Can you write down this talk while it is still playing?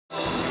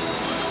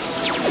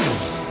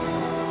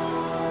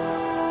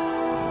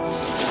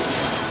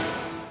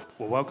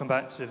Well, welcome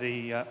back to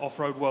the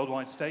Off-Road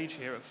Worldwide stage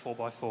here at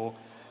 4x4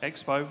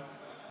 Expo.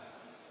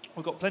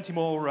 We've got plenty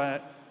more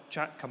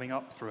chat coming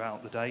up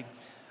throughout the day.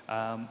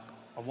 And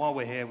while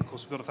we're here, of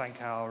course, we've got to thank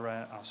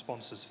our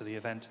sponsors for the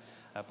event.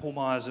 Paul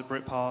Myers at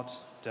Britpart,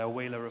 Dale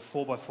Wheeler of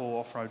 4x4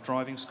 Off-Road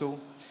Driving School,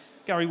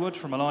 Gary Wood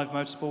from Alive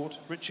Motorsport,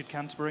 Richard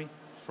Canterbury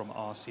from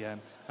RCM,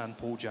 and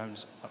Paul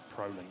Jones at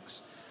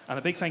ProLinks. And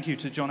a big thank you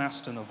to John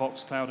Aston of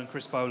Voxcloud and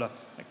Chris Bowler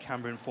at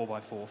Cambrian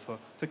 4x4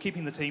 for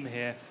keeping the team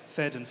here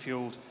fed and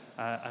fueled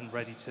and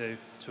ready to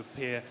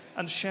appear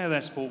and share their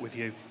sport with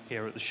you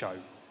here at the show.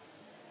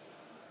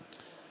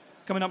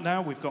 Coming up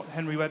now, we've got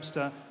Henry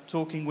Webster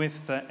talking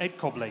with Edd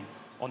Cobley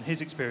on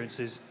his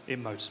experiences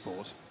in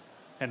motorsport.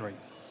 Henry.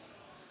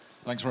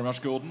 Thanks very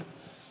much, Gordon.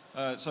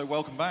 So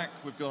welcome back.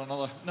 We've got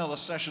another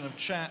session of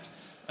chat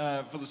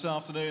for this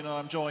afternoon, and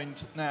I'm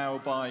joined now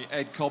by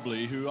Edd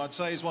Cobley, who I'd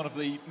say is one of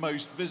the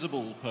most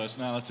visible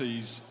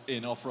personalities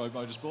in off-road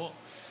motorsport.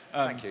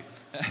 Thank you.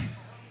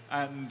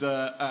 And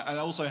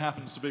also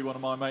happens to be one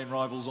of my main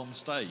rivals on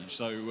stage.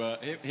 So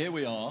here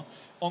we are,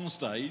 on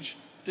stage,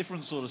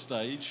 different sort of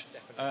stage.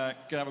 Going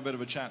to have a bit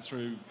of a chat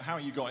through how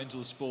you got into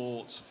the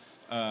sport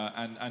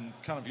and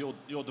kind of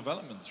your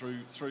development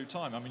through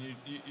time. I mean,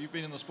 you've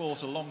been in the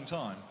sport a long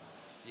time.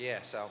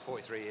 Yeah, so I'm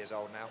 43 years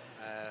old now.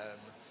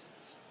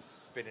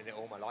 Been in it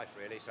all my life,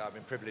 really, so I've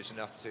been privileged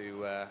enough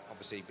to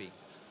obviously be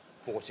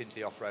brought into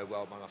the off-road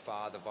world by my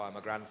father via my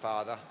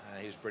grandfather.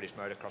 He was British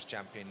motocross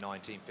champion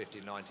 1950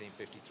 to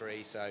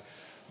 1953, so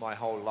my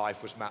whole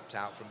life was mapped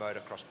out from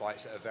motocross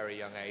bikes at a very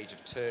young age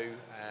of 2.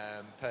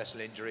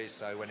 Personal injuries,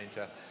 so I went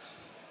into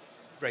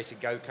racing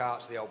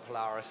go-karts, the old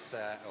Polaris,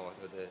 or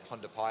the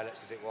Honda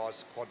Pilots as it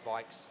was, quad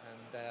bikes,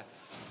 and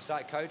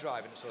started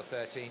co-driving at sort of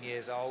 13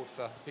 years old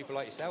for people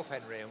like yourself,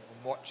 Henry, and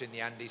watching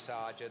the Andy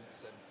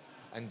Sargents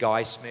and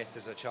Guy Smith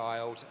as a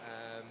child,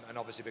 and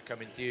obviously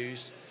become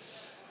enthused.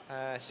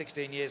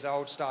 16 years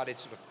old, started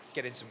sort of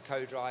getting some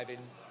co-driving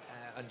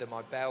under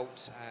my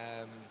belt,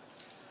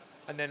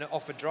 and then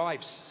offered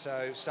drives.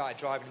 So started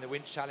driving in the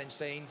winch challenge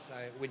scene, so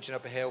winching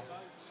up a hill,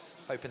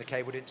 hoping the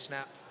cable didn't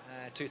snap.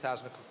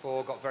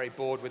 2004, got very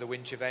bored with the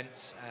winch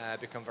events,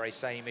 become very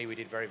samey, we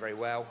did very, very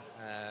well.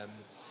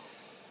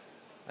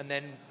 And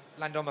then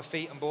landed on my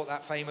feet and bought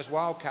that famous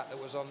Wildcat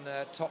that was on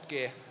Top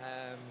Gear.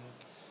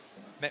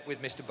 Met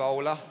with Mr.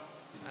 Bowler,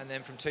 and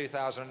then from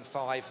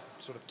 2005,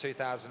 sort of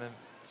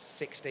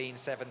 2016,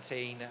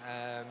 17,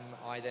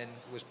 I then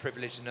was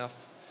privileged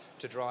enough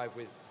to drive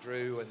with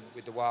Drew and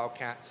with the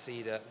Wildcat,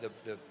 see the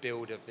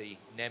build of the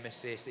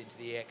Nemesis into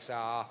the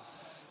EXR,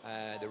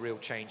 the real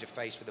change of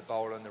face for the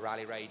Bowler and the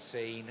rally raid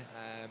scene,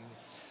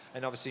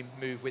 and obviously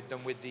move with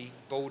them with the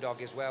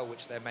Bulldog as well,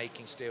 which they're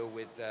making still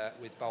with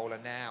Bowler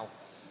now.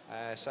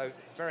 So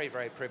very,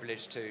 very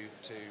privileged to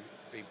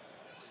be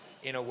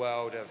in a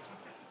world of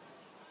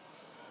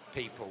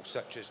people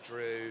such as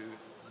Drew,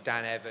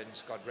 Dan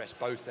Evans, God rest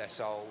both their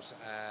souls.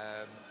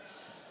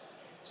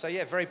 So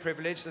yeah, very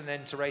privileged, and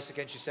then to race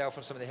against yourself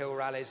on some of the hill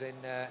rallies.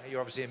 You're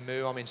obviously in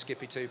Moo, I'm in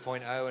Skippy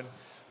 2.0, and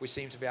we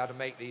seem to be able to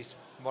make these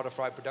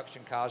modified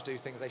production cars do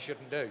things they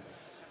shouldn't do.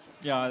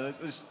 Yeah,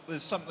 there's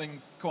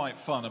something quite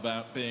fun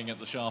about being at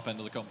the sharp end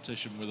of the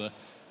competition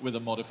with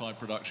a modified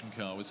production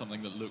car, with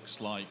something that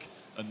looks like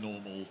a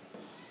normal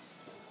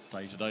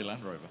day-to-day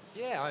Land Rover.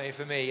 Yeah, I mean,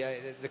 for me,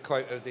 the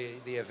quote of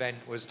the event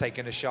was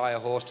taking a Shire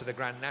horse to the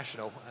Grand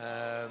National.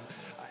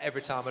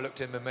 Every time I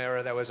looked in the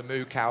mirror, there was a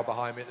moo cow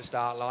behind me at the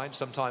start line,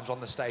 sometimes on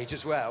the stage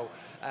as well.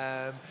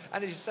 And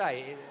as you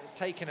say,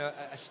 taking a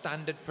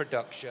standard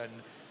production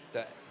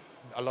that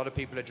a lot of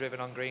people are driven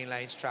on green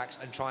lanes tracks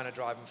and trying to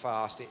drive them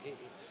fast, it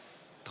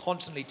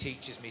constantly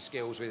teaches me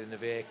skills within the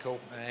vehicle.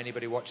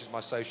 Anybody watches my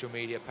social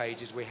media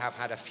pages, we have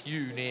had a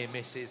few near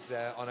misses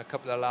on a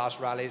couple of the last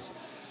rallies,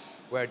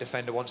 where a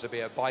defender wants to be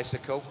a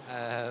bicycle.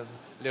 A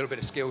little bit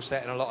of skill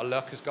set and a lot of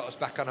luck has got us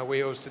back on our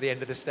wheels to the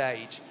end of the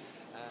stage.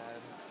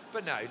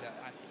 But no,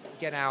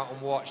 get out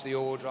and watch the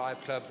All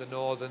Drive Club, the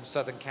Northern,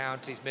 Southern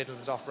Counties,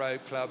 Midlands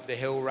Off-Road Club, the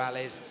hill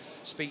rallies,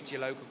 speak to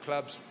your local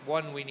clubs.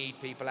 One, we need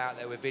people out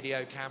there with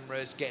video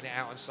cameras, getting it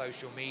out on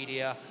social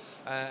media.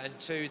 And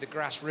two, the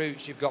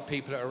grassroots, you've got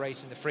people that are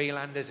racing the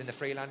Freelanders in the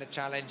Freelander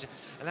Challenge,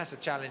 and that's a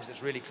challenge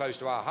that's really close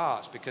to our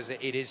hearts because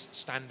it is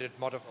standard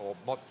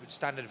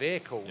standard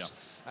vehicles,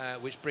 yeah.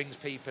 Which brings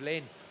people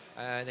in.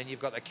 And then you've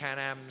got the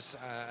Can-Ams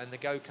and the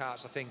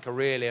go-karts, I think, are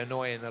really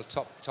annoying the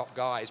top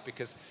guys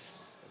because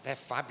they're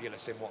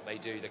fabulous in what they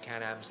do, the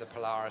Can-Ams, the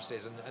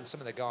Polarises, and some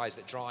of the guys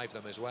that drive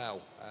them as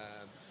well.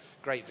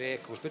 Great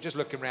vehicles, but just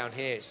looking around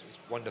here, it's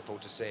wonderful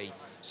to see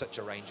such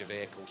a range of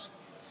vehicles.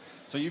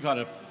 So you've had,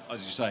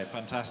 as you say, a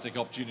fantastic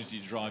opportunity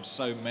to drive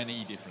so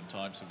many different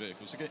types of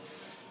vehicles. Okay.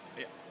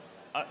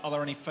 Are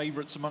there any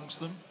favourites amongst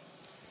them?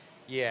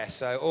 Yeah,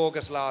 so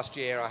August last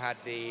year I had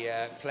the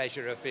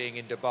pleasure of being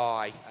in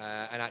Dubai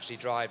and actually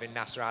driving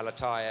Nasser Al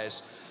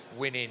Attiyah's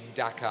winning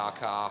Dakar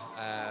car,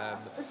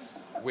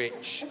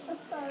 which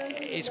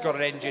It's got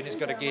an engine, it's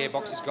got a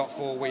gearbox, it's got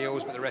 4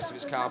 wheels, but the rest of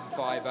it's carbon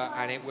fibre,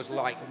 and it was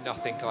like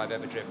nothing I've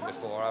ever driven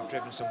before. I've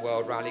driven some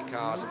World Rally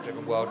cars, I've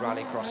driven World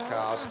Rally Cross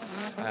cars,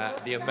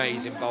 the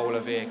amazing bowler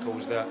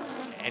vehicles that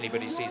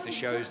anybody sees the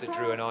shows that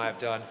Drew and I have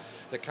done.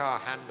 The car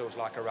handles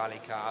like a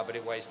rally car, but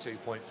it weighs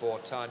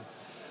 2.4 tonne.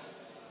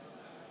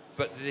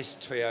 But this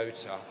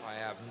Toyota, I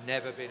have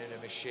never been in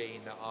a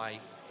machine that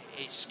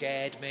it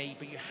scared me,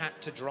 but you had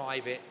to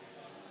drive it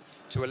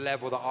to a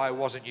level that I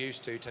wasn't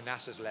used to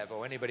NASA's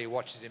level. Anybody who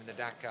watches him in the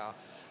Dakar.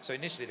 So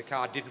initially the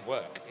car didn't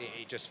work.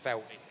 It just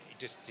felt, it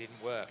just didn't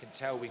work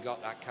until we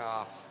got that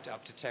car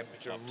up to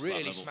temperature and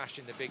really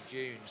smashing the big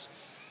dunes.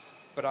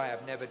 But I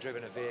have never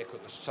driven a vehicle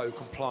that was so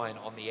compliant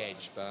on the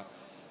edge. But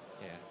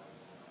yeah,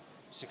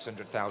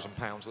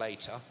 £600,000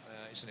 later,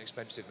 it's an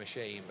expensive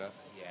machine. But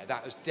yeah,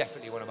 that was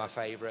definitely one of my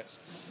favourites.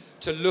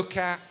 To look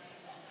at,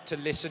 to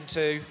listen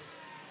to,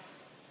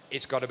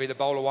 it's got to be the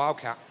Bowler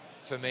Wildcat.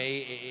 For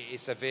me,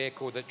 it's a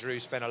vehicle that Drew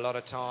spent a lot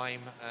of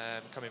time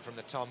coming from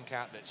the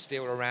Tomcat that's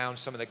still around.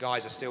 Some of the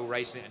guys are still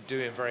racing it and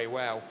doing very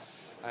well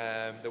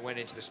that went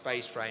into the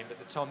space frame. But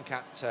the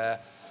Tomcat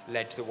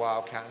led to the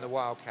Wildcat, and the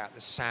Wildcat,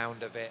 the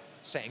sound of it,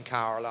 setting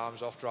car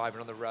alarms off,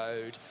 driving on the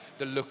road,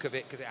 the look of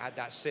it, because it had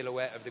that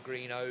silhouette of the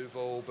green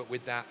oval, but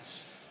with that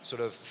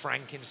sort of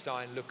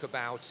Frankenstein look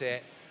about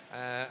it.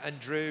 And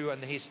Drew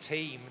and his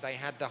team, they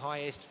had the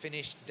highest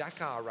finished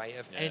Dakar rate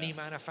of any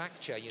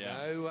manufacturer, you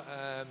know.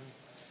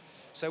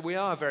 So we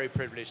are very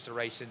privileged to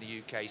race in the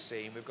UK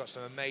scene. We've got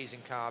some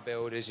amazing car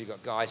builders. You've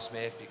got Guy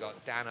Smith, you've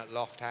got Dan at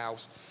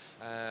Lofthouse.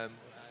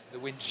 The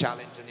Winch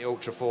Challenge and the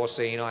Ultra 4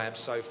 scene I am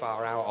so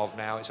far out of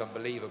now, it's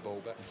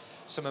unbelievable. But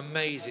some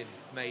amazing,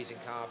 amazing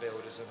car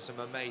builders and some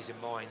amazing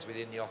minds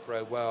within the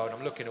off-road world.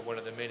 I'm looking at one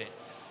at the minute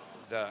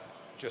that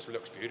just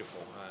looks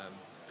beautiful.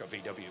 Got a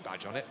VW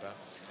badge on it, but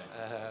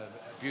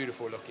a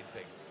beautiful looking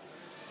thing.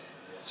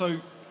 So,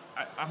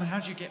 I mean, how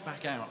do you get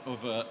back out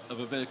of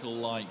a vehicle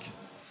like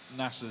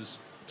NASA's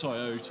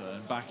Toyota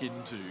and back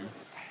into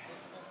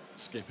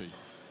Skippy?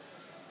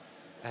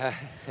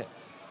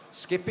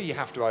 Skippy, you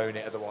have to own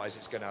it, otherwise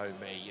it's going to own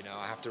me. You know,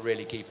 I have to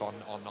really keep on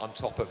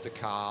top of the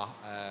car.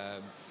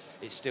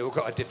 It's still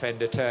got a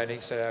Defender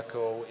turning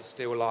circle. It's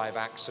still live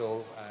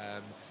axle.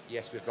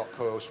 Yes, we've got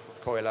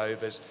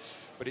coilovers,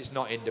 but it's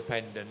not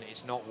independent.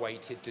 It's not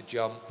weighted to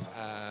jump.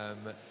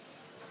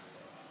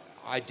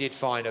 I did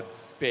find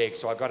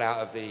so I got out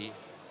of the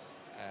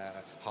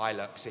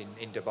Hilux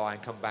in Dubai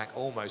and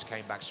almost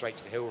came back straight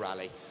to the Hill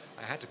Rally.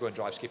 I had to go and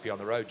drive Skippy on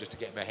the road just to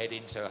get my head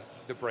into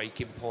the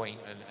braking point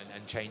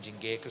and changing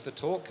gear, because the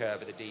torque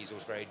curve of the diesel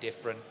is very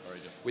different.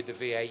 With the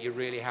V8, you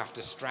really have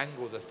to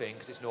strangle the thing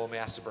because it's normally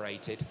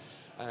aspirated.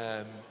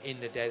 In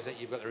the desert,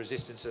 you've got the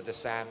resistance of the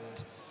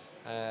sand.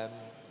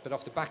 But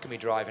off the back of me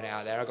driving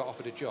out there, I got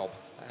offered a job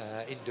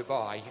in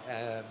Dubai,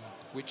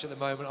 which at the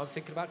moment I'm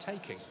thinking about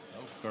taking.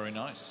 Oh, very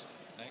nice.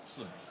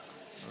 Excellent.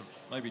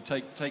 Maybe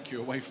take you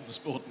away from the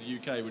sport in the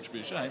UK, which would be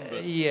a shame.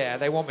 But yeah,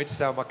 they want me to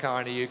sell my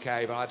car in the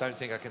UK, but I don't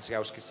think I can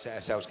sell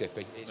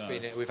Skippy.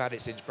 We've had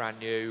it since brand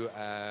new.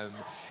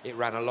 It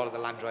ran a lot of the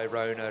Landrover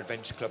owner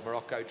Adventure Club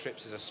Morocco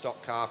trips as a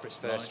stock car for its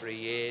first 3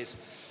 years.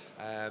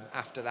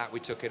 After that,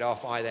 we took it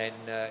off. I then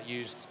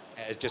used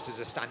it just as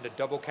a standard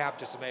double cab,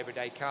 just an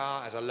everyday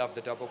car, as I love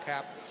the double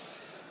cab.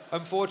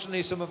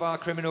 Unfortunately, some of our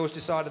criminals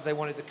decided they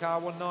wanted the car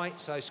one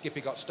night, so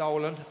Skippy got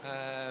stolen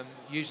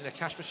using a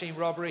cash machine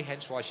robbery,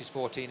 hence why she's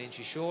 14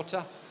 inches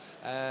shorter.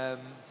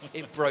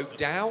 It broke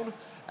down,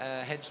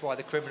 hence why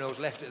the criminals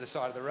left it at the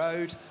side of the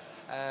road.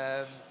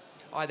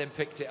 I then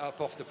picked it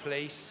up off the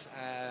police,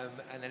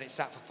 and then it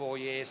sat for 4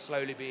 years,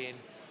 slowly being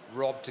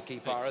robbed to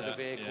keep our other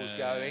vehicles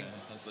going.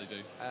 Yeah, as they do.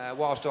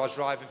 Whilst I was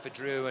driving for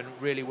Drew and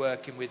really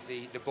working with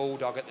the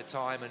Bulldog at the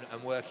time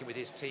and working with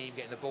his team,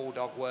 getting the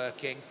Bulldog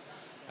working.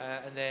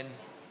 And then,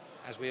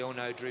 as we all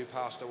know, Drew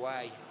passed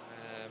away.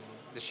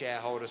 The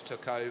shareholders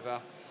took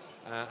over,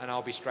 and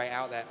I'll be straight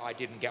out there. I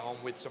didn't get on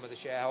with some of the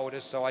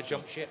shareholders, so I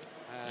jumped ship.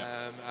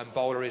 And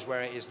Bowler is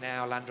where it is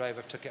now.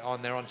 Landrover took it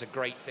on. They're on to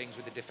great things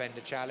with the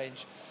Defender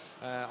Challenge.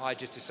 I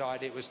just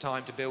decided it was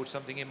time to build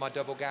something in my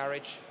double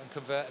garage and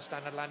convert a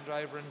standard Land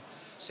Rover and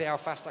see how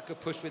fast I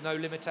could push with no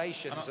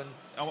limitations.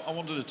 I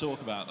wanted to talk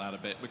about that a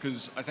bit,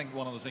 because I think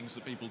one of the things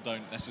that people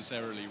don't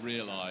necessarily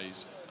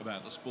realise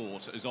about the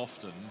sport is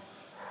often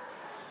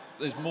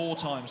there's more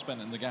time spent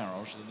in the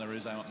garage than there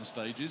is out in the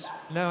stages.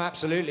 No,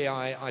 absolutely.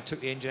 I took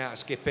the engine out of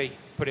Skippy,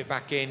 put it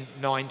back in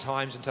 9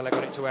 times until I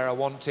got it to where I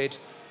wanted.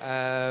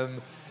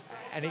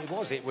 And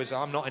it was,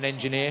 I'm not an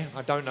engineer.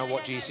 I don't know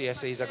what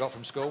GCSEs I got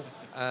from school.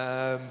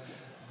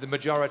 The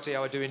majority, I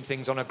was doing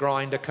things on a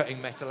grinder,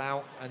 cutting metal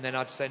out, and then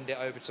I'd send it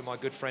over to my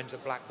good friends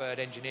at Blackbird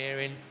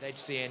Engineering. They'd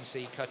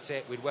CNC cut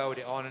it, we'd weld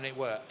it on, and it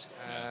worked.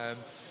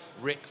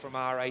 Rick from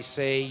RAC,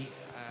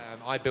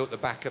 I built the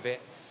back of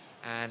it,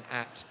 and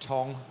at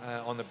Tong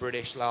on the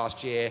British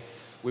last year,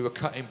 we were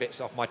cutting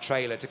bits off my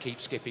trailer to keep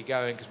Skippy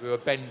going because we were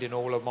bending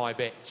all of my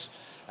bits.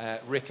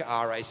 Rick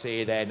at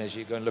RAC then, as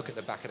you go and look at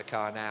the back of the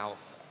car now,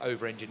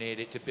 over-engineered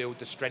it to build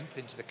the strength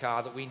into the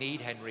car that we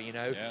need, Henry, you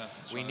know. Yeah,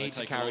 we right. need to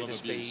They take a carry lot the of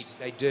speed. abuse.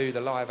 They do,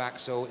 the live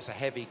axle, it's a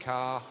heavy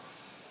car.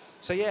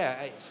 So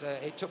yeah,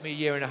 it took me a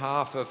year and a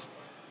half of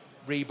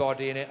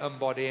rebodying it,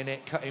 unbodying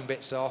it, cutting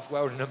bits off,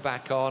 welding them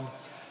back on,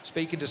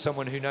 speaking to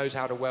someone who knows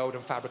how to weld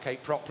and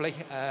fabricate properly,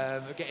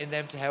 getting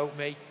them to help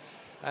me,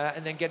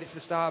 and then get it to the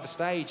start of the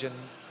stage. And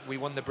we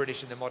won the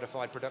British in the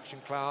modified production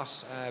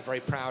class, very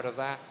proud of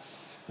that.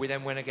 We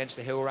then went against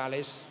the hill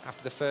rallies.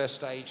 After the first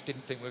stage,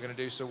 didn't think we were going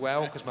to do so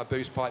well because my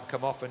boost pipe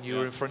come off and you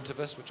were in front of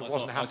us, which I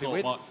wasn't happy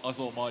with. I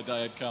thought my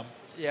day had come.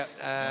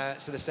 Yeah,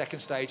 so the second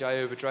stage I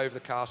overdrove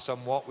the car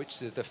somewhat,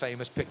 which is the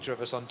famous picture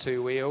of us on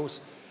two wheels.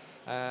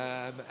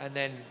 And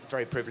then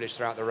very privileged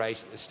throughout the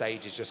race that the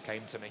stages just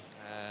came to me.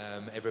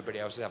 Everybody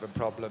else is having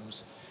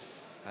problems.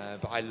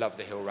 But I love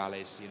the hill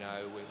rallies, you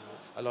know.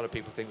 A lot of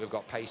people think we've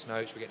got pace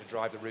notes, we get to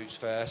drive the routes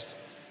first.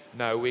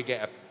 No, we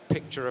get a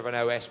picture of an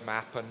OS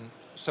map and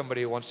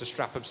somebody who wants to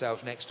strap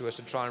themselves next to us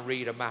and try and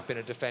read a map in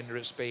a Defender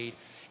at speed.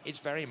 It's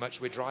very much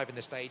we're driving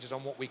the stages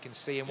on what we can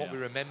see and what we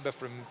remember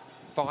from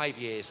 5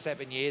 years,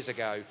 7 years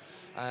ago.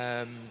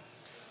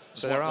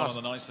 So one of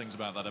the nice things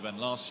about that event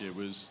last year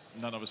was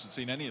none of us had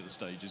seen any of the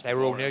stages. They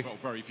were all new.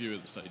 Very few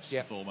of the stages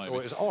before,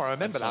 maybe. I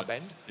remember that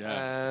bend.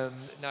 Yeah.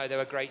 No, they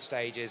were great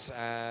stages.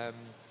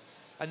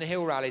 And the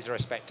hill rallies are a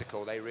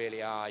spectacle. They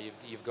really are.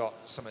 You've got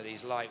some of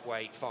these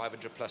lightweight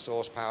 500 plus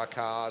horsepower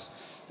cars.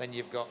 Then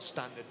you've got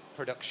standard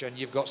production.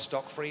 You've got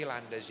stock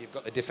Freelanders. You've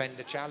got the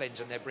Defender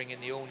Challenge, and they're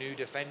bringing the all-new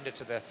Defender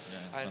to the...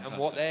 and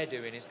what they're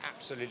doing is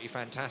absolutely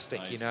fantastic,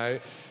 amazing. You know.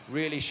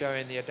 Really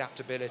showing the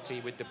adaptability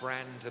with the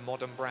brand, the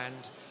modern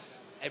brand.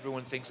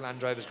 Everyone thinks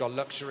Land Rover's got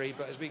luxury,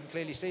 but as we can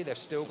clearly see, they've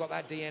still got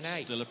that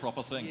DNA. Still a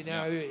proper thing. You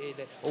know,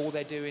 all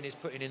they're doing is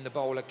putting in the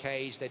bowler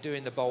cage. They're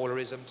doing the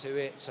bowlerism to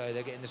it, so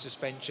they're getting the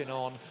suspension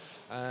on.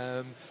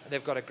 And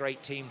they've got a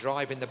great team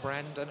driving the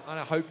brand, and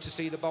I hope to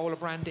see the bowler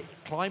brand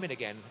climbing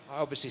again. I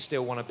obviously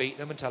still want to beat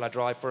them until I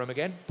drive for them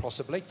again,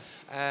 possibly.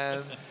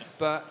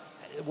 But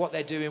what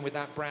they're doing with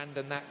that brand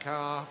and that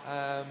car,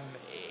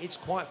 it's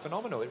quite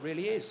phenomenal. It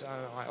really is.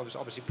 I was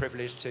obviously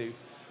privileged to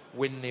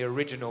win the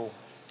original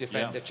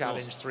Defender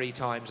Challenge 3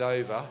 times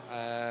over.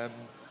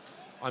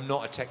 I'm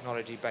not a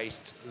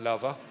technology-based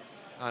lover,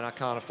 and I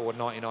can't afford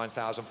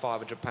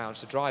 £99,500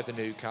 to drive the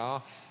new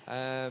car.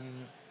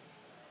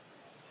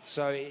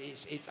 So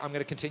I'm going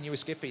to continue with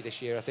Skippy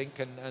this year, I think,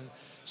 and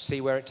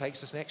see where it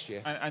takes us next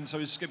year. And so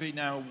is Skippy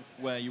now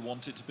where you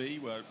want it to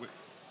be?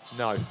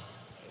 No,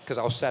 because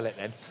I'll sell it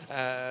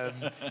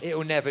then.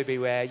 It'll never be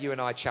where you and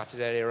I chatted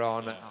earlier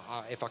on.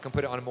 If I can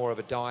put it on more of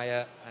a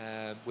diet,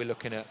 we're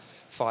looking at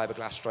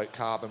fiberglass stroke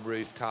carbon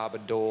roof,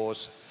 carbon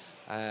doors,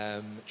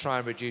 try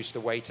and reduce the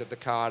weight of the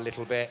car a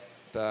little bit.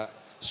 But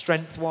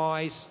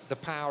strength-wise, the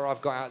power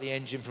I've got out of the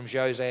engine from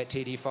Jose at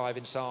TD5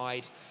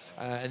 inside,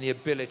 and the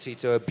ability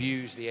to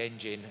abuse the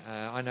engine.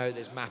 I know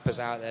there's mappers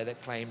out there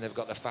that claim they've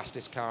got the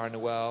fastest car in the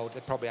world.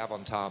 They probably have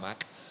on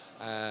tarmac.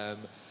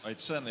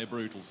 It's certainly a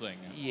brutal thing.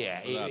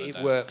 Yeah,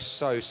 it works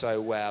so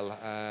well.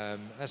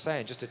 I'm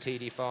saying just a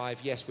TD5.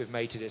 Yes, we've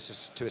mated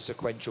it to a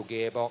sequential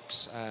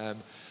gearbox.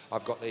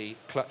 I've got the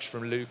clutch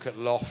from Luke at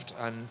Loft,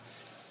 and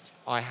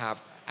I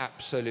have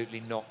absolutely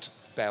knocked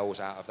bells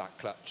out of that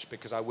clutch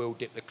because I will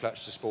dip the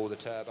clutch to spoil the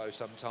turbo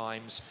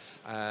sometimes.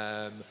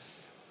 And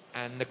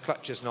the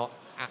clutch is not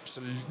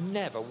absolutely,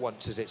 never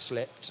once has it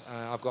slipped.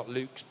 I've got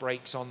Luke's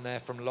brakes on there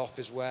from Loft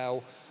as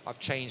well. I've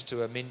changed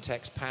to a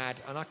Mintex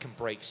pad, and I can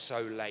brake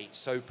so late,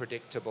 so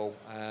predictable.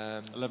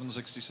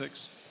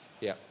 1166?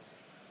 Yeah.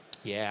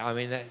 Yeah, I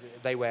mean,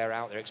 they wear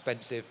out, they're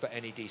expensive, but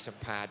any decent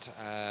pad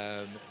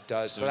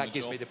does. So that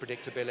gives me the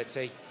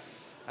predictability.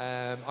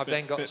 I've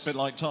then got... Bit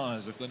like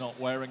tyres, if they're not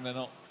wearing, they're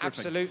not gripping.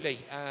 Absolutely.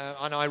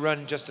 And I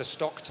run just a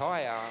stock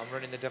tyre. I'm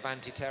running the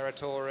Davanti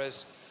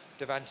Terratouras.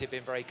 Davanti have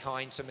been very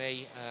kind to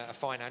me, a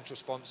financial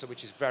sponsor,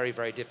 which is very,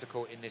 very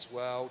difficult in this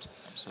world.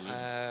 Absolutely.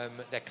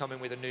 They're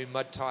coming with a new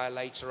mud tyre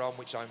later on,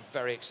 which I'm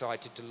very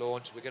excited to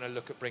launch. We're going to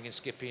look at bringing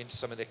Skippy into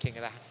some of the King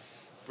of the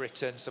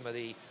Britain, some of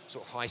the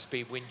sort of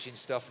high-speed winching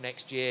stuff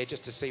next year,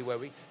 just to see where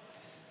we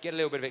get a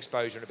little bit of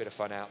exposure and a bit of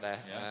fun out there.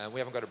 Yeah. We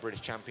haven't got a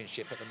British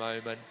Championship at the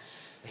moment.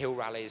 Hill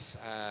rallies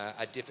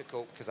are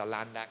difficult because of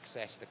land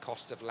access, the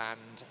cost of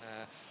land.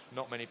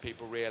 Not many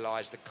people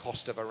realise the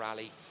cost of a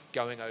rally,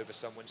 going over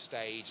someone's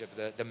stage, of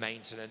the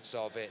maintenance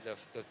of it,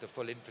 the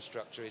full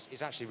infrastructure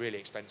is actually really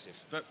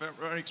expensive.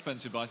 Very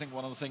expensive, but I think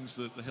one of the things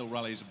that the hill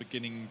rallies are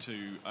beginning to,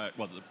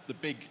 the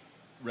big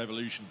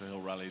revolution for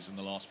hill rallies in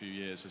the last few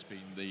years has been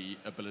the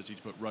ability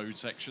to put road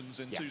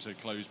sections into, so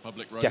closed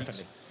public roads.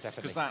 Definitely.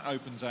 Because that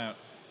opens out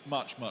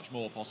much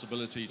more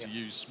possibility to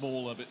use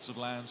smaller bits of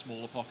land,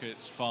 smaller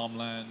pockets,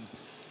 farmland,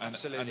 and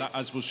that,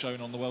 as was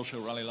shown on the Welsh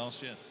Hill Rally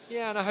last year.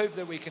 Yeah, and I hope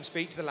that we can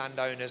speak to the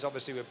landowners.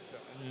 Obviously, we're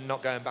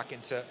not going back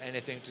into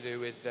anything to do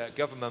with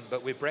government,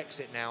 but with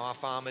Brexit now, our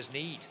farmers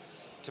need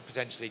to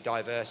potentially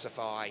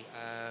diversify.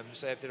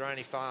 So if there are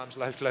any farms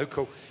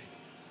local,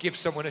 give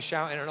someone a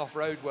shout in an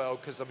off-road world,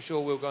 because I'm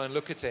sure we'll go and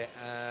look at it.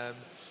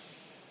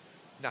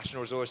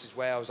 National Resources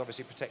Wales,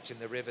 obviously protecting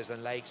the rivers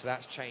and lakes, so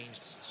that's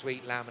changed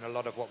Sweet Lamb and a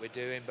lot of what we're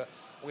doing, but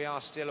we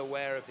are still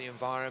aware of the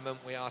environment.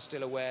 We are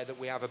still aware that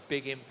we have a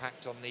big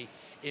impact on the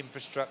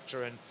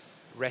infrastructure and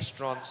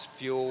restaurants,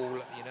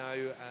 fuel, you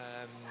know.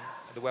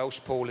 The Welsh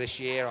pool this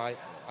year,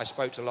 I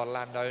spoke to a lot of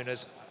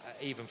landowners,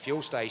 even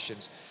fuel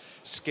stations.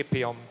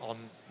 Skippy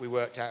we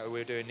worked out we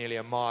were doing nearly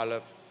a mile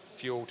of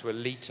fuel to a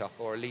litre,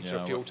 or a litre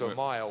of fuel to a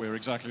mile. We're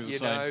exactly the you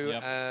same.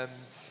 know,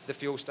 the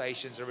fuel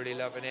stations are really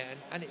loving it,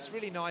 and it's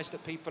really nice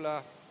that people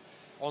are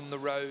on the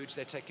roads,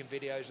 they're taking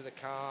videos of the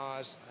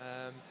cars,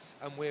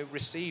 and we're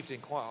received in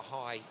quite a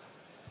high,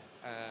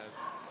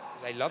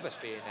 they love us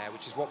being there,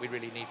 which is what we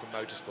really need from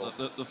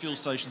motorsport. The fuel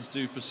stations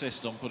do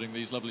persist on putting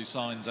these lovely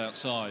signs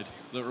outside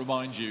that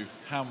remind you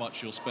how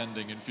much you're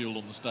spending in fuel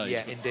on the stage.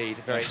 Yeah, indeed,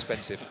 very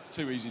expensive.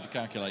 Too easy to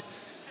calculate.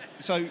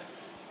 So,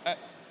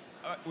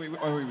 we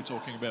were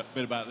talking a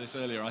bit about this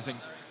earlier. I think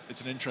it's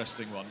an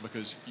interesting one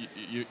because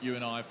you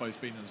and I have both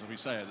been, as we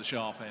say, at the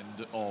sharp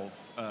end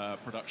of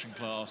production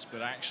class,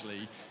 but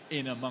actually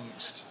in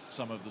amongst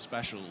some of the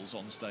specials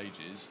on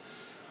stages.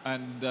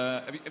 And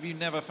have you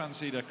never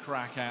fancied a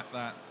crack at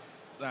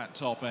that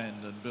top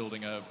end and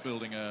building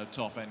a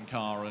top end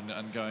car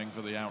and going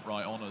for the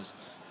outright honours?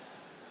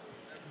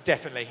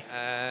 Definitely.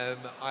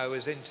 I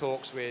was in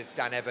talks with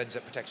Dan Evans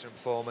at Protection and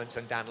Performance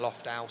and Dan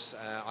Lofthouse.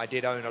 I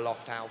did own a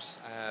Lofthouse,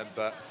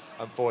 but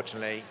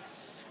unfortunately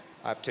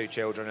I have 2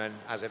 children, and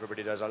as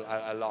everybody does,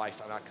 a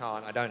life, and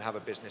I don't have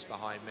a business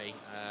behind me.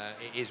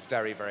 It is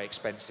very, very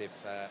expensive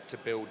to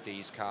build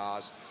these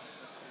cars.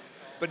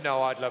 But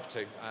no, I'd love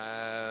to.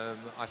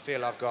 I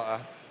feel I've got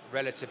a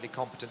relatively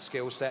competent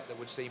skill set that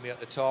would see me at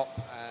the top,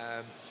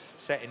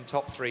 setting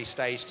top 3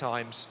 stage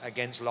times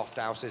against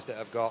Lofthouses that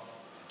have got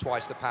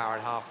twice the power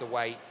and half the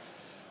weight.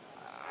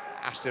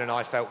 Aston and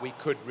I felt we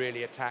could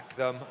really attack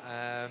them.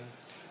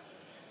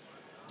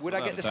 Would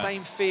I get the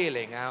same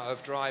feeling out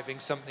of driving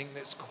something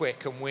that's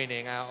quick and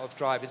winning out of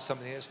driving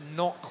something that's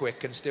not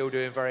quick and still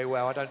doing very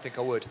well? I don't think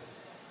I would.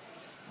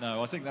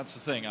 No, I think that's the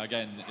thing.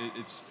 Again,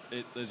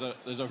 there's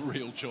a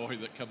real joy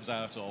that comes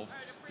out of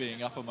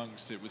being up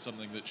amongst it with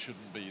something that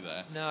shouldn't be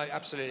there. No,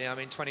 absolutely. I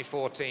mean,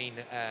 2014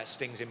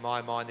 stings in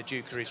my mind. The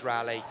Dukeries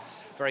Rally,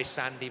 very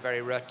sandy,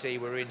 very rutty.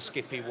 We were in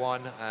Skippy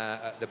 1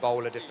 at the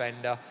Bowler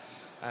Defender.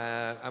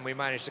 And we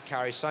managed to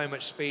carry so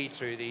much speed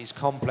through these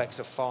complex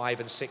of 5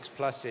 and 6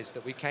 pluses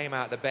that we came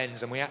out the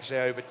bends and we actually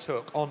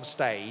overtook on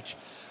stage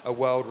a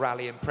World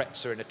Rally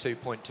Impreza in a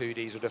 2.2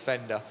 diesel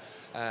Defender.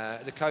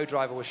 The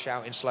co-driver was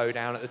shouting slow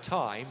down at the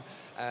time,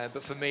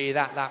 but for me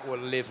that will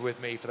live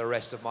with me for the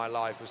rest of my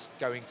life, was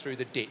going through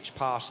the ditch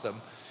past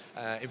them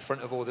in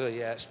front of all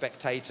the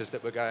spectators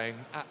that were going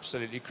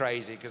absolutely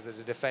crazy because there's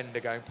a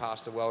Defender going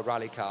past a World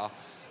Rally car,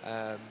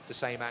 the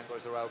same angle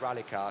as the World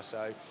Rally car.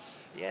 So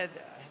yeah,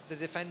 the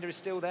Defender is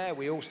still there.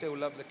 We all still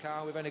love the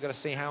car. We've only got to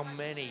see how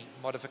many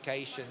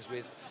modifications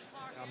with,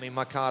 I mean,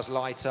 my car's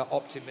lighter,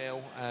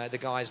 Optimil. The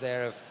guys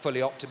there have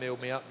fully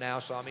Optimil'd me up now,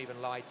 so I'm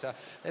even lighter.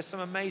 There's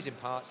some amazing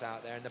parts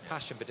out there, and the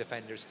passion for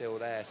Defender is still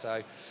there.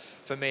 So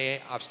for me,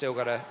 I've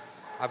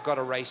got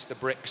to race the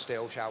brick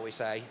still, shall we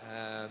say.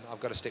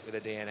 I've got to stick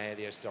with the DNA of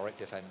the historic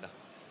Defender.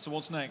 So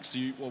what's next?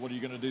 What are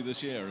you going to do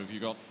this year? Have you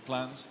got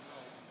plans?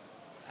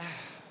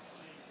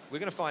 We're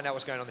going to find out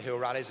what's going on in the hill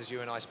rallies, as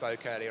you and I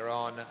spoke earlier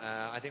on.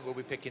 I think we'll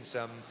be picking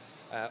some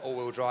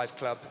all-wheel drive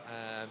club,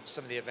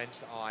 some of the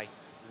events that I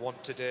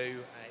want to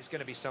do. It's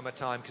going to be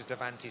summertime because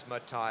Davante's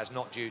mud tyres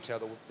not due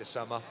till the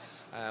summer.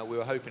 We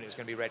were hoping it was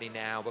going to be ready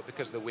now, but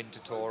because of the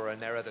winter tour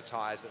and there are other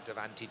tyres that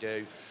Davante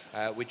do,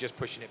 we're just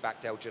pushing it back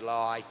till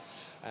July,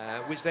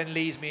 which then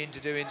leads me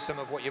into doing some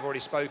of what you've already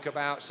spoke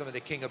about, some of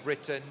the King of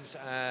Britons.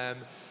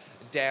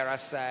 Dare I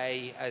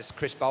say, as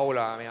Chris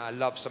Bowler, I mean, I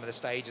love some of the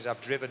stages.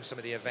 I've driven some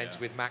of the events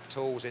with Mac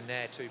Tools in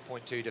their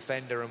 2.2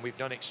 Defender, and we've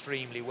done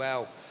extremely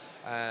well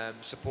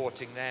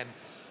supporting them.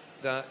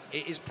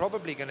 It is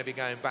probably going to be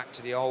going back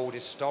to the old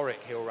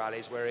historic hill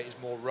rallies where it is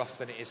more rough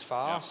than it is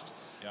fast.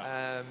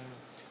 Yeah.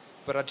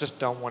 But I just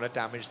don't want to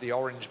damage the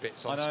orange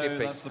bits on Skippy.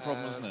 That's the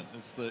problem, isn't it?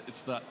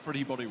 It's that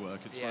pretty bodywork.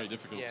 It's very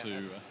difficult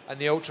to... And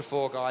the Ultra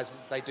 4 guys,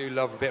 they do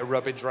love a bit of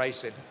rubbage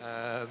racing.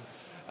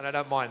 And I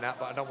don't mind that,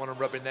 but I don't want them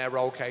rubbing their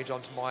roll cage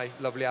onto my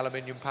lovely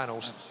aluminium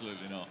panels.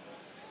 Absolutely not.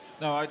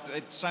 No,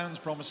 it sounds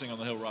promising on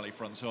the hill rally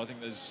front. So I think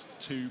there's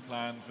 2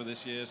 planned for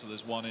this year. So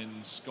there's one in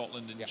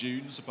Scotland in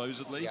June,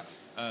 supposedly.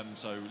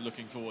 So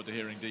looking forward to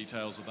hearing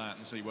details of that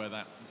and see where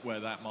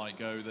that might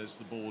go. There's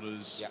the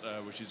Borders,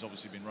 which has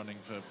obviously been running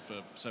for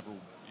several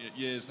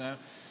years now.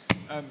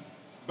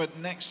 But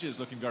next year's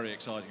looking very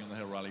exciting on the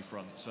hill rally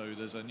front. So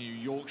there's a new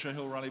Yorkshire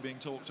hill rally being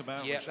talked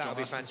about, which that'll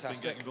be Aston's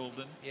fantastic. been getting involved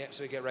in. Yeah,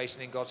 so we get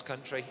racing in God's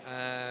country.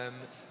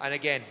 And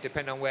again,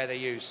 depending on where they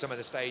use some of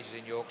the stages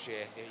in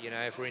Yorkshire, you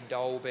know, if we're in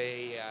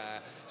Dolby,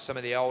 some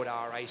of the old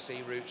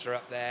RAC routes are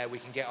up there. We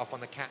can get off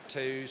on the Cat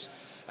 2s.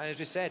 And as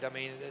we said, I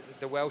mean,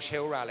 the Welsh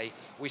Hill Rally,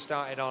 we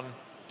started on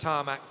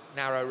tarmac,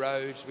 narrow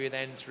roads. We were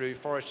then through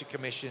forestry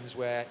commissions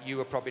where you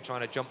were probably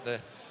trying to jump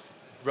the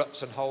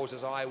ruts and holes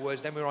as I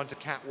was. Then we were on to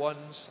Cat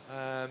 1s.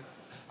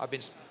 I've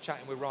been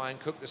chatting with Ryan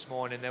Cook this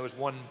morning. There was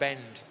one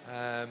bend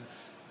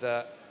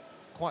that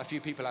quite a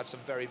few people had some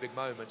very big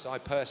moments. I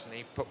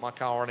personally put my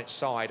car on its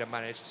side and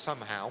managed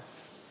somehow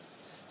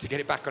to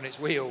get it back on its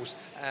wheels.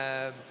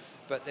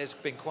 But there's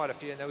been quite a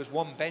few, and there was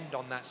one bend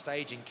on that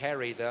stage in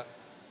Kerry that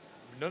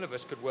none of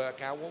us could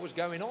work out what was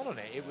going on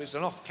it. It was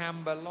an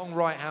off-camber, long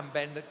right-hand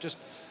bend that just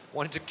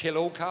wanted to kill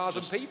all cars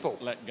and people.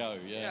 Let go,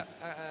 yeah.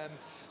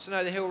 So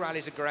no, the hill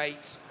rallies are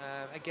great.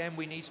 Again,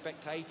 we need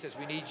spectators.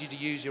 We need you to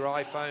use your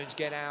iPhones,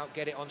 get out,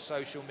 get it on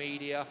social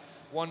media.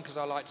 One, because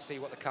I like to see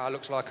what the car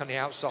looks like on the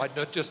outside,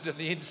 not just on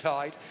the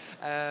inside.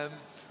 And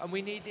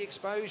we need the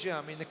exposure.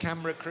 I mean, the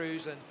camera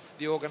crews and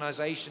the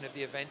organisation of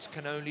the events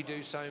can only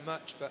do so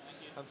much, but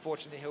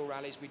unfortunately, hill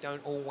rallies, we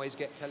don't always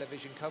get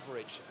television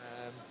coverage.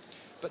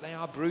 But they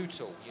are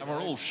brutal. And we're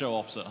all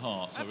show-offs at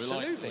heart, so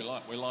Absolutely.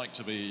 we like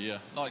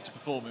to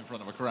perform in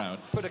front of a crowd.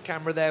 Put a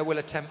camera there, we'll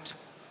attempt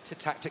to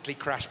tactically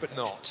crash, but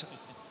not.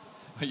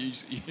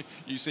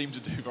 You seem to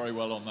do very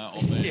well on that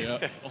on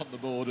the on the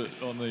board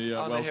on the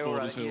Welsh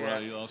Borders Hill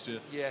Rally last year.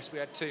 Yes, we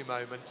had two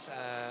moments.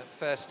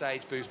 First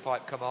stage boost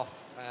pipe come off,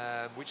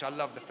 which I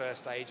love the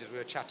first stage, as we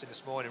were chatting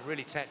this morning.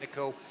 Really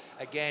technical.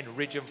 Again,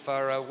 ridge and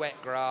furrow,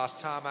 wet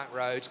grass, tarmac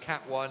roads,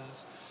 cat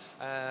ones.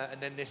 And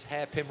then this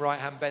hairpin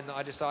right-hand bend that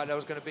I decided I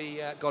was going to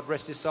be, God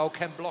rest his soul,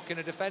 Ken blocking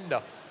a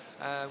defender,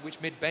 which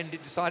mid-bend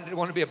it decided it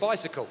wanted to be a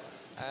bicycle.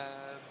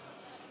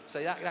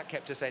 So that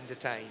kept us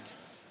entertained.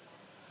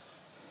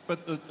 But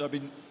I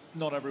mean,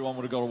 not everyone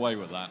would have got away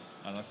with that,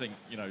 and I think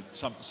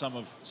some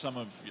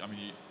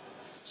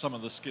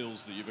of the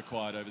skills that you've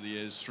acquired over the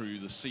years through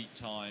the seat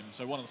time.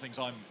 So one of the things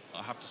I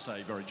have to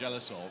say very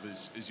jealous of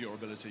is your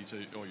ability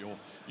to, or your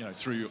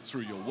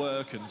through your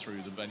work and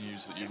through the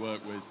venues that you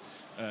work with,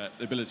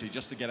 the ability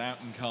just to get out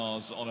in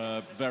cars on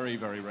a very,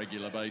 very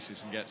regular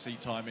basis and get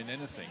seat time in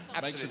anything.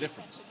 Absolutely. Makes a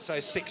difference. So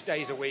 6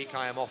 days a week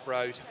I am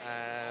off-road,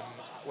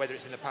 whether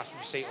it's in the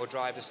passenger seat or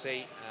driver's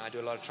seat. I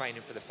do a lot of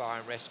training for the fire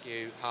and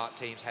rescue, heart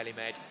teams,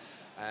 HeliMed,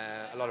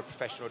 a lot of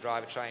professional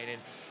driver training.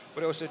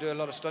 But I also do a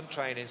lot of stunt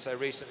training. So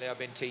recently I've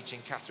been teaching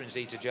Catherine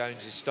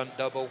Zeta-Jones' stunt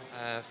double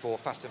for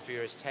Fast and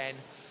Furious 10,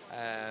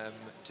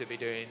 to be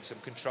doing some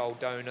controlled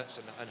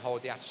donuts and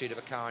hold the attitude of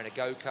a car in a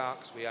go-kart,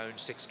 because we own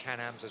 6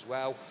 Can-Ams as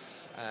well,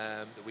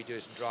 that we do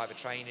some driver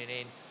training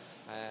in.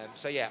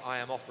 So yeah, I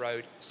am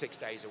off-road 6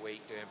 days a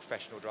week doing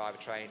professional driver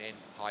training,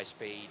 high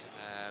speed,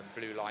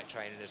 blue light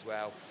training as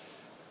well.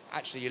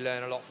 Actually, you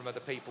learn a lot from other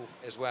people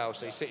as well.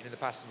 So you're sitting in the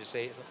passenger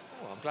seat, it's like,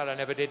 oh, I'm glad I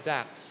never did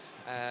that.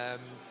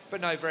 But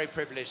no, very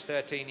privileged.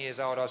 13 years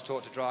old, I was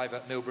taught to drive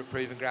at Millbrook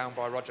Proving Ground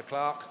by Roger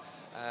Clark,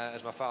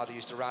 as my father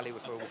used to rally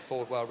with a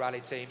Ford World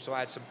Rally team, so I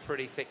had some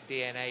pretty thick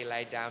DNA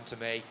laid down to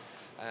me.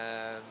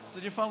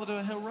 Did your father do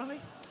a hill rally?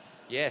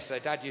 Yes, so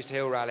Dad used to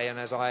hill rally, and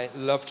as I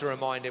love to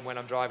remind him when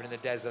I'm driving in the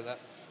desert that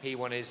he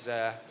won his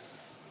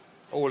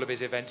all of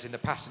his events in the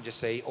passenger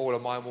seat, all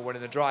of mine were won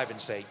in the driving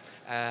seat.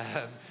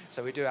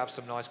 So we do have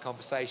some nice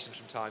conversations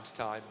from time to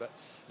time, but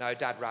no,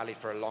 Dad rallied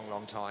for a long,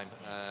 long time.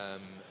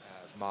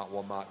 Mark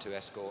 1, Mark 2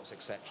 escorts,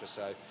 etc.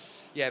 So,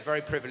 yeah,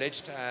 very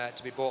privileged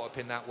to be brought up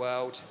in that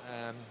world.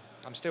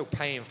 I'm still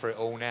paying for it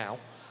all now,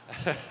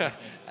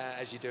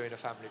 as you do in a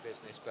family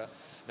business. But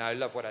no, I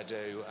love what I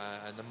do,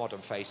 and the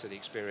modern face of the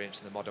experience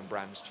and the modern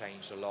brand's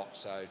changed a lot.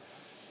 So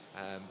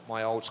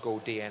my old school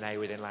DNA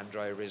within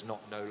Landrover is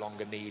no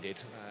longer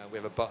needed. We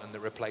have a button that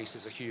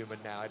replaces a human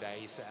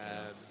nowadays.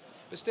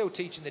 But still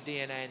teaching the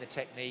DNA and the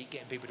technique,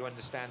 getting people to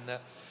understand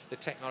that the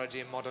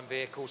technology in modern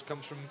vehicles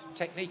comes from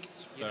technique.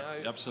 You know,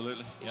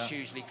 absolutely. It's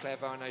hugely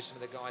clever. I know some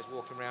of the guys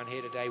walking around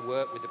here today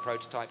work with the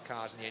prototype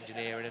cars and the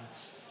engineering, and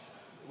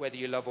whether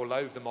you love or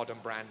loathe the modern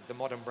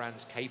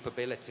brand's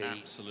capability.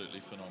 Absolutely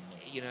phenomenal.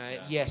 You know,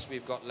 yes,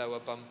 we've got lower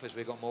bumpers,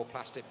 we've got more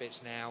plastic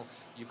bits now.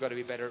 You've got to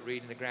be better at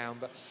reading the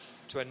ground, but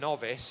to a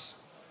novice,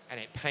 and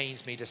it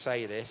pains me to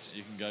say this,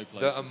 you can go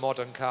places. That a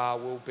modern car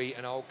will beat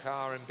an old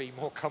car and be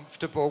more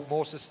comfortable,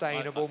 more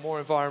sustainable, more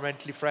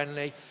environmentally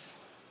friendly,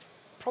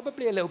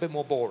 probably a little bit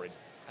more boring.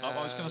 I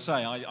was going to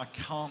say, I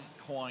can't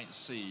quite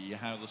see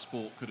how the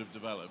sport could have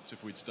developed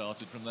if we'd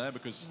started from there,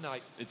 because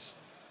it's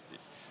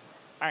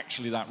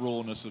actually that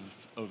rawness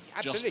of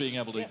just being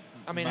able to...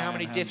 I mean, how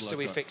many diffs do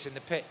we fix in the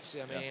pits?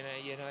 I mean,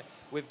 you know,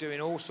 we're doing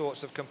all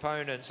sorts of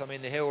components. I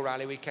mean, the hill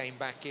rally, we came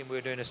back in, we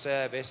were doing a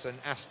service, and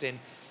Aston,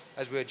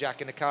 as we were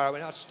jacking the car, I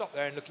went, I'd stop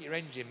there and look at your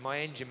engine. My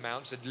engine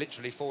mounts had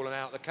literally fallen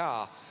out of the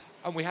car.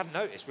 And we hadn't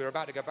noticed. We were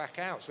about to go back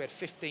out. So we had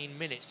 15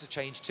 minutes to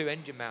change 2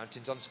 engine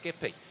mountings on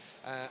Skippy.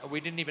 And we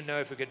didn't even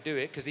know if we could do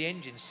it because the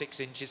engine's 6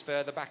 inches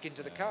further back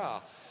into the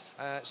car.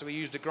 So we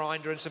used a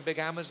grinder and some big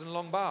hammers and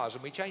long bars,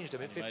 and we changed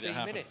them in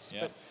 15 minutes.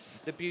 Yeah. But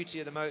the beauty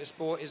of the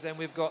motorsport is then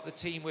we've got the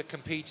team we're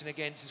competing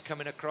against is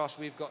coming across.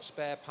 We've got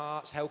spare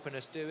parts helping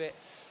us do it.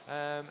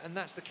 And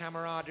that's the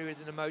camaraderie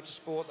within the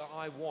motorsport that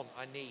I want,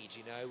 I need,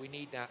 you know. We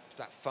need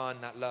that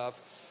fun, that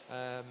love,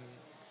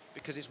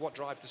 because it's what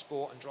drives the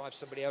sport and drives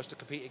somebody else to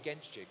compete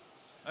against you.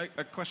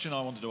 A question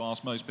I wanted to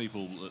ask most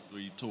people that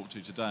we talk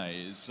to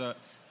today is,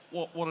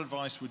 what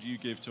advice would you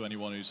give to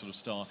anyone who's sort of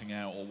starting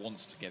out or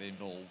wants to get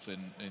involved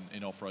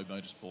in off-road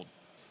motorsport?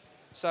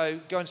 So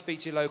go and speak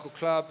to your local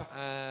club,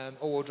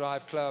 all-wheel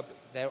drive club.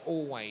 They're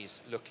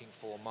always looking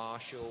for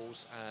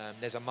marshals.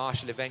 There's a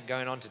marshal event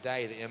going on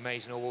today that the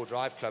amazing all-wheel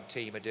drive club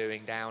team are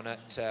doing down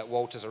at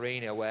Walters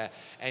Arena, where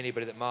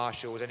anybody that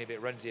marshals, anybody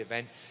that runs the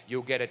event,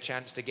 you'll get a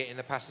chance to get in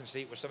the passenger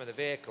seat with some of the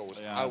vehicles.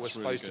 Yeah, I was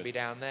really supposed good. to be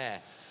down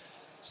there,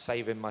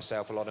 saving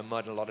myself a lot of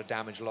mud, a lot of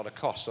damage, a lot of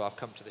cost, so I've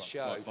come to the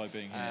show. By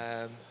being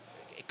here.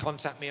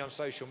 Contact me on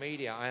social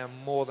media. I am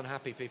more than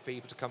happy for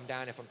people to come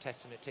down if I'm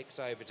testing at ticks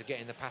over, to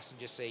get in the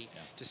passenger seat,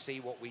 to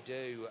see what we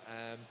do.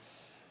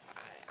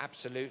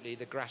 Absolutely,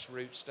 the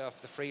grassroots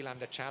stuff, the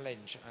Freelander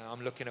Challenge.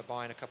 I'm looking at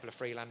buying a couple of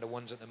Freelander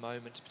ones at the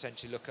moment to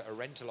potentially look at a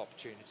rental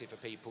opportunity for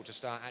people to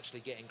start actually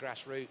getting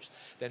grassroots.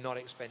 They're not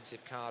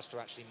expensive cars to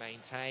actually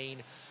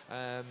maintain,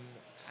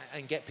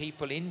 and get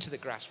people into the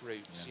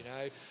grassroots. You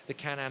know, the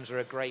Can-Ams are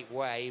a great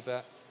way,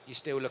 but you're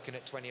still looking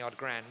at 20 odd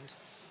grand.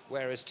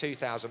 Whereas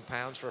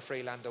 £2,000 for a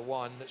Freelander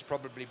one that's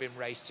probably been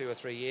raced 2 or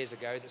 3 years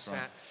ago, that's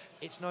sat,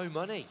 it's no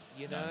money,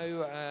 you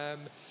know.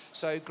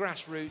 So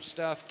grassroots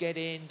stuff, get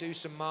in, do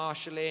some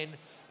marshalling,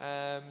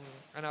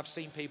 and I've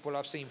seen people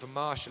I've seen from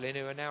marshalling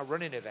who are now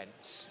running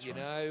events, you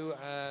know.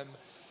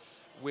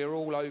 We're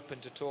all open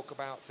to talk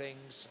about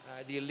things.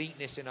 The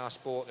eliteness in our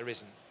sport, there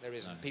isn't. There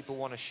isn't. No. People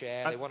want to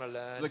share, they want to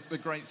learn. The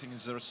great thing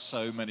is there are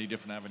so many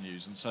different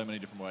avenues and so many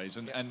different ways.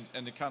 And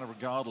it kind of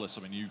regardless,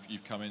 I mean,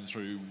 you've come in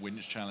through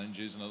winch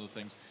challenges and other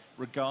things.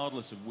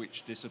 Regardless of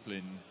which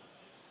discipline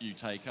you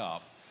take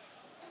up,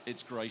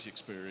 it's great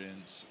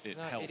experience. It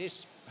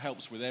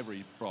helps with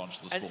every branch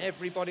of the sport. And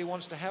everybody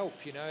wants to help,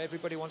 you know.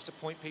 Everybody wants to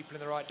point people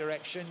in the right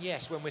direction.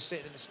 Yes, when we're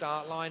sitting at the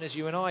start line, as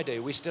you and I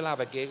do, we still have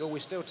a giggle.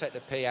 We still take the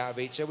pee out of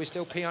each other. We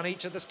still pee on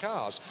each other's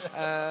cars.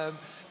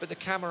 But the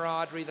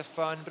camaraderie, the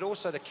fun, but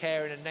also the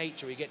caring and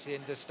nature. We get to the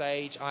end of the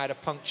stage. I had a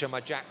puncture.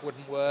 My jack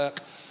wouldn't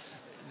work.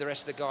 The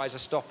rest of the guys are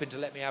stopping to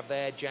let me have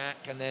their jack,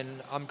 and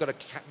then I'm going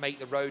to make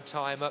the road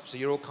time up, so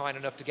you're all kind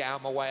enough to get out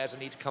of my way as I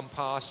need to come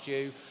past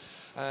you.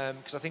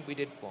 Because I think we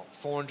did,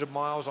 400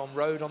 miles on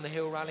road on the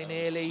hill rally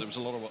nearly. It was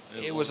a lot of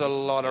it was a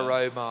lot of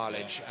road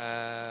mileage.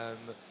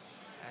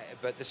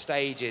 But the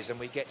stages, and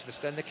we get to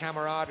the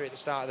camaraderie at the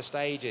start of the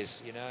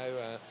stages, you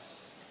know.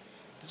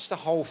 Just the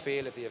whole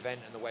feel of the event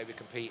and the way we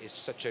compete is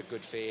such a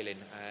good feeling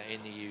in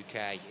the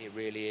UK. It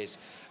really is.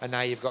 And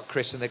now you've got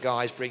Chris and the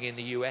guys bringing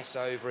the US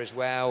over as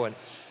well. And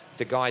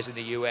the guys in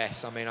the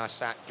US, I mean, I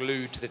sat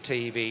glued to the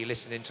TV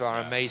listening to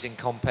our amazing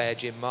compere,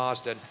 Jim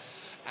Marsden.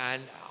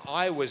 And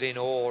I was in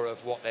awe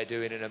of what they're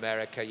doing in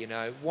America, you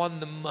know. One,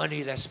 the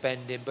money they're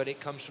spending, but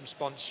it comes from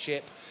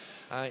sponsorship.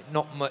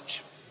 Not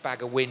much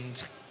bag of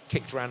wind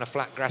kicked around a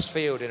flat grass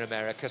field in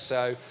America.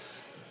 So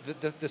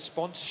the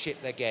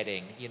sponsorship they're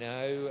getting, you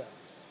know,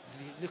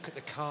 look at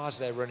the cars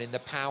they're running, the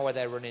power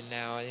they're running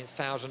now,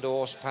 1,000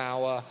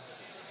 horsepower.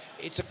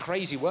 It's a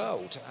crazy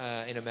world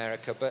in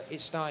America, but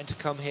it's starting to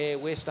come here.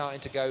 We're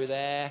starting to go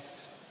there.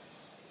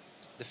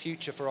 The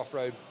future for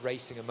off-road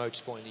racing and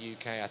motorsport in the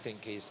UK, I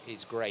think,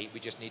 is great. We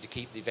just need to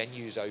keep the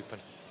venues open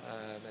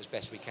as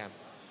best we can.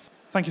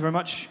 Thank you very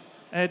much,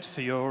 Ed,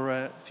 for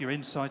your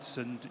insights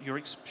and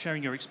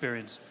sharing your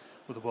experience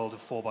with the world of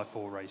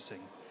 4x4 racing.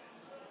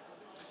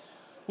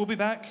 We'll be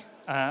back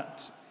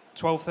at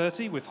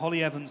 12:30 with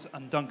Holly Evans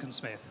and Duncan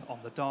Smith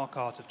on the dark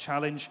art of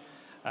challenge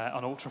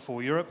on Ultra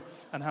 4 Europe,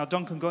 and how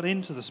Duncan got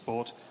into the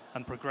sport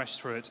and progressed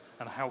through it,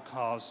 and how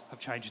cars have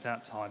changed in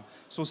that time.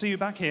 So we'll see you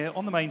back here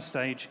on the main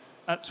stage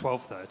at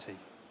 12:30.